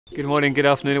Good morning, good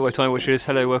afternoon, what time you watch this.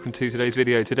 Hello, welcome to today's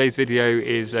video. Today's video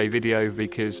is a video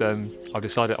because I've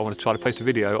decided I want to try to post a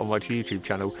video on my YouTube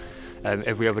channel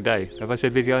every other day. Have I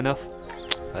said video enough?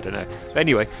 I don't know. But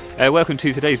anyway, welcome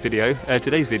to today's video.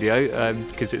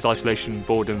 Because it's isolation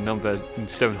boredom number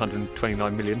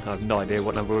 729 million, I have no idea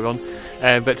what number we're on.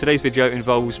 But today's video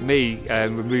involves me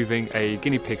removing a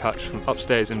guinea pig hutch from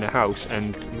upstairs in the house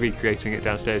and recreating it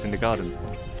downstairs in the garden.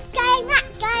 Go Mac,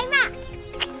 go Mac!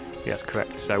 Yes,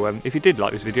 correct. So if you did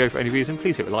like this video for any reason,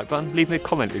 please hit the like button. Leave me a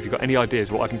comment if you've got any ideas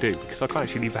what I can do, because I can't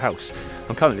actually leave the house.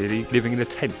 I'm currently living in a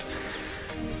tent.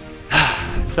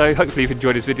 So hopefully you've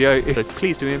enjoyed this video. So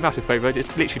please do me a massive favour. It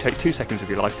literally takes 2 seconds of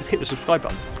your life. Just hit the subscribe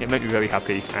button. It makes me very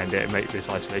happy and it makes this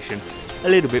isolation a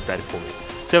little bit better for me.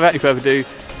 So without any further ado,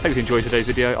 hope you enjoyed today's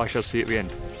video. I shall see you at the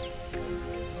end.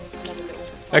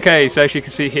 Okay, so as you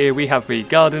can see here, we have the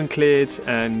garden cleared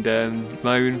and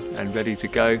mown and ready to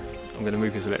go. I'm going to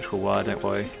move this electrical wire, don't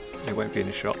worry, it won't be in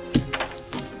the shot.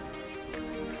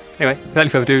 Anyway, without any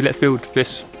further ado, let's build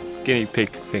this guinea pig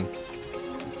thing.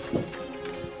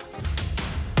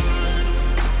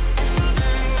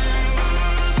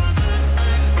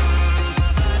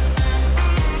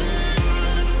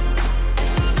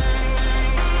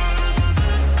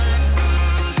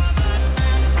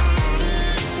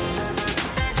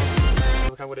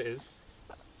 Look at what it is.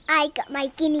 I got my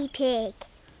guinea pig.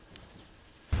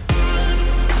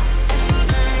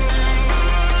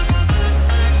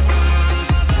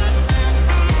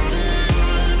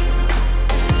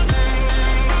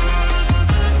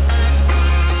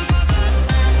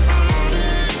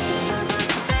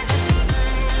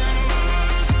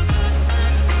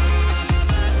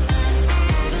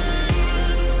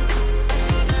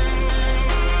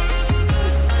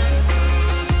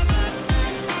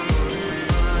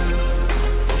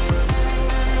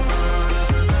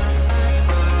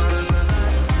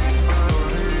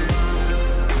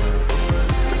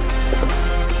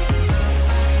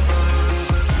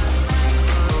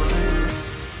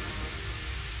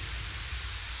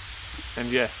 And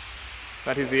yes,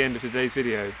 that is the end of today's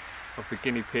video of the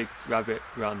guinea pig rabbit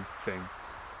run thing.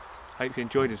 Hope you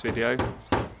enjoyed this video.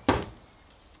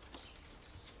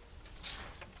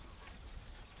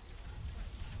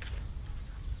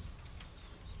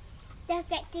 Don't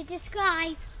forget to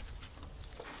subscribe.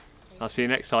 I'll see you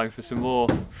next time for some more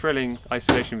thrilling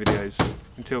isolation videos.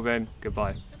 Until then,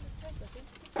 goodbye.